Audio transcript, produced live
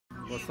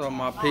What's up,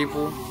 my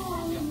people?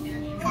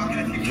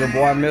 It's your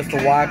boy, Mr.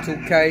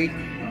 Y2K.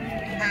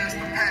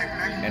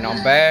 And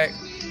I'm back.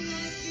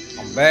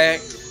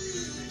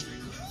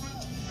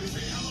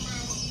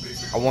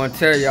 I want to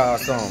tell y'all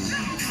something.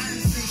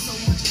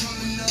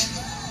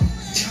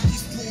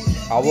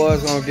 I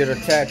was going to get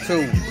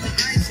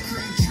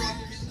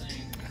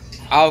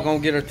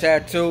a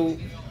tattoo.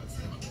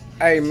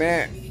 Hey,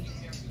 man.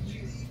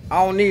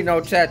 I don't need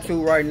no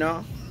tattoo right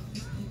now.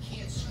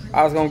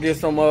 I was gonna get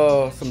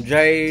some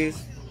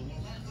J's.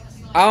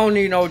 I don't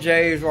need no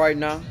J's right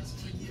now.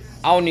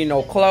 I don't need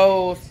no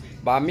clothes.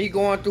 By me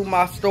going through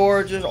my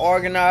storages,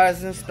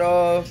 organizing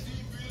stuff,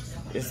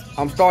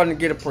 I'm starting to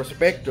get a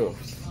perspective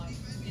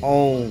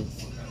on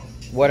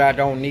what I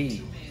don't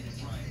need.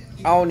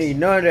 I don't need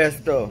none of that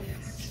stuff.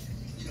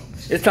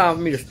 It's time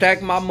for me to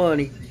stack my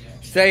money,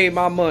 save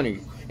my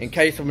money in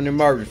case of an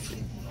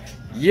emergency.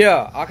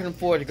 Yeah, I can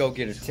afford to go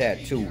get a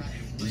tattoo.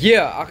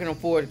 Yeah, I can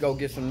afford to go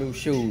get some new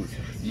shoes.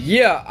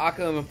 Yeah, I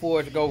can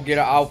afford to go get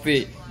an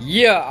outfit.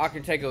 Yeah, I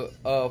can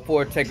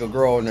afford to take a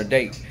girl on a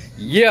date.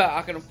 Yeah,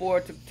 I can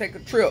afford to take a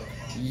trip.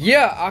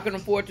 Yeah, I can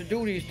afford to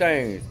do these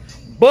things.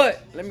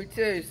 But let me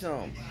tell you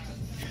something.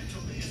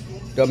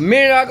 The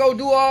minute I go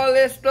do all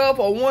that stuff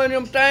or one of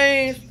them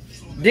things,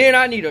 then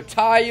I need a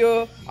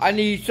tire. I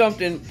need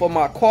something for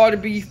my car to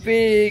be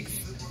fixed.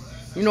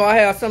 You know, I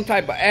have some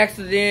type of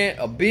accident,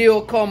 a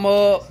bill come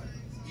up.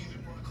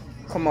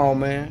 Come on,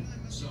 man.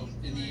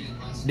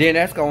 Then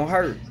that's gonna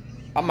hurt.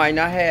 I might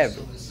not have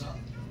it.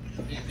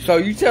 So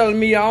you telling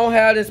me I don't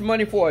have this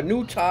money for a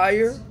new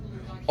tire,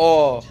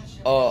 or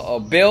a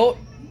belt,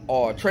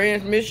 or a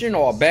transmission,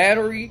 or a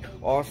battery,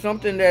 or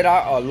something that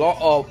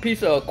a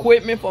piece of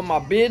equipment for my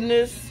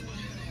business,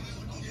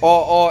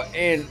 but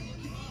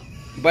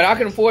I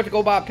can afford to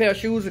go buy a pair of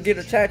shoes and get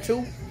a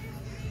tattoo?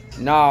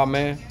 Nah,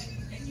 man.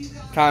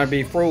 Trying to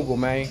be frugal,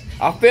 man.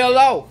 I fell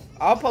off.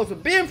 I was supposed to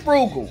be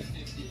frugal.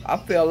 I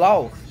fell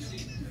off.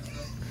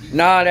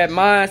 Now that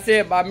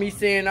mindset by me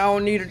saying I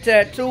don't need a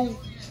tattoo,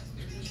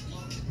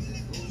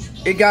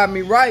 it got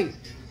me right.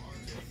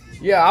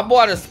 Yeah, I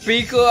bought a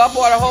speaker. I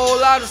bought a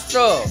whole lot of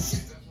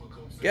stuff.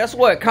 Guess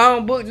what?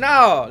 Comic book.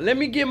 Now, let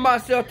me get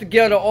myself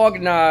together,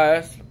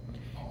 organized.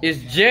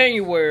 It's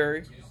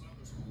January.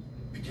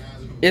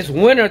 It's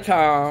winter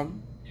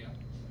time.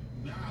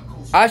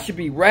 I should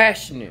be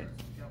rationing.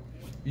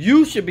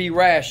 You should be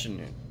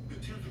rationing.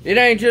 It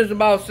ain't just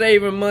about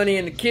saving money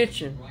in the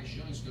kitchen.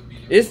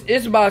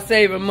 It's about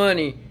saving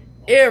money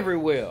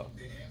everywhere.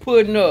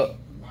 Putting up.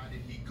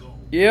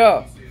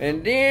 Yeah.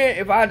 And then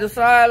if I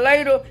decide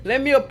later,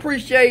 let me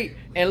appreciate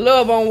and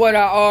love on what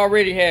I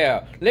already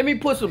have. Let me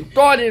put some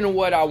thought into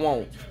what I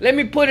want. Let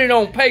me put it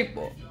on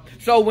paper.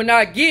 So when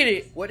I get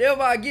it,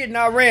 whatever I get,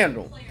 not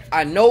random,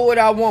 I know what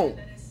I want.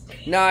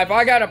 Now if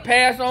I gotta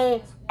pass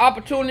on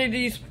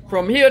opportunities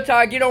from here till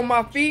I get on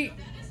my feet,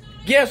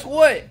 guess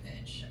what?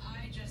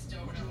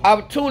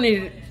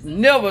 Opportunities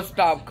never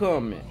stop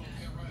coming.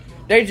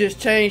 They just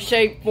change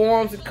shape,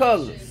 forms, and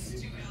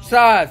colors,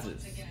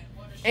 sizes.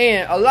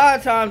 And a lot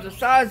of times the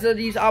size of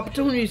these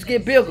opportunities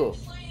get bigger.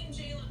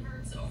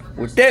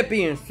 With that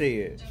being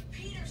said,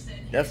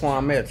 that's where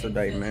I'm at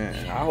today, man.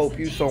 I hope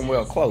you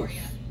somewhere close.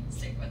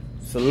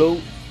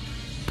 Salute,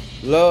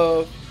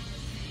 love,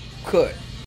 cut.